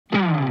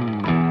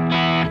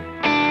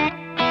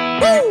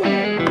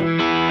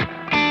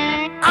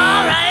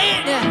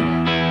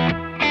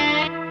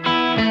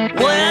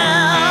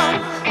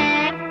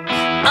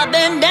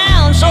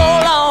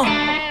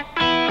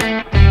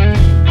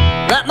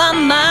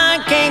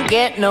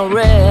get no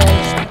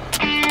rest.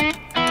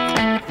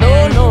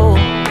 No, no,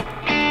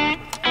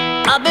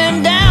 I've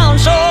been down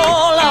so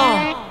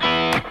long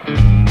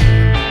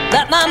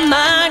that my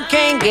mind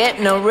can't get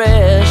no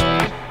rest.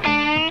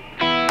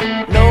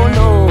 No,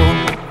 no,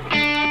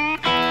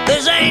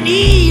 this ain't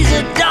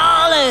easy,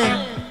 darling,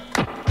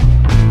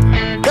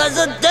 'cause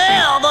the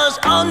devil's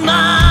on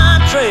my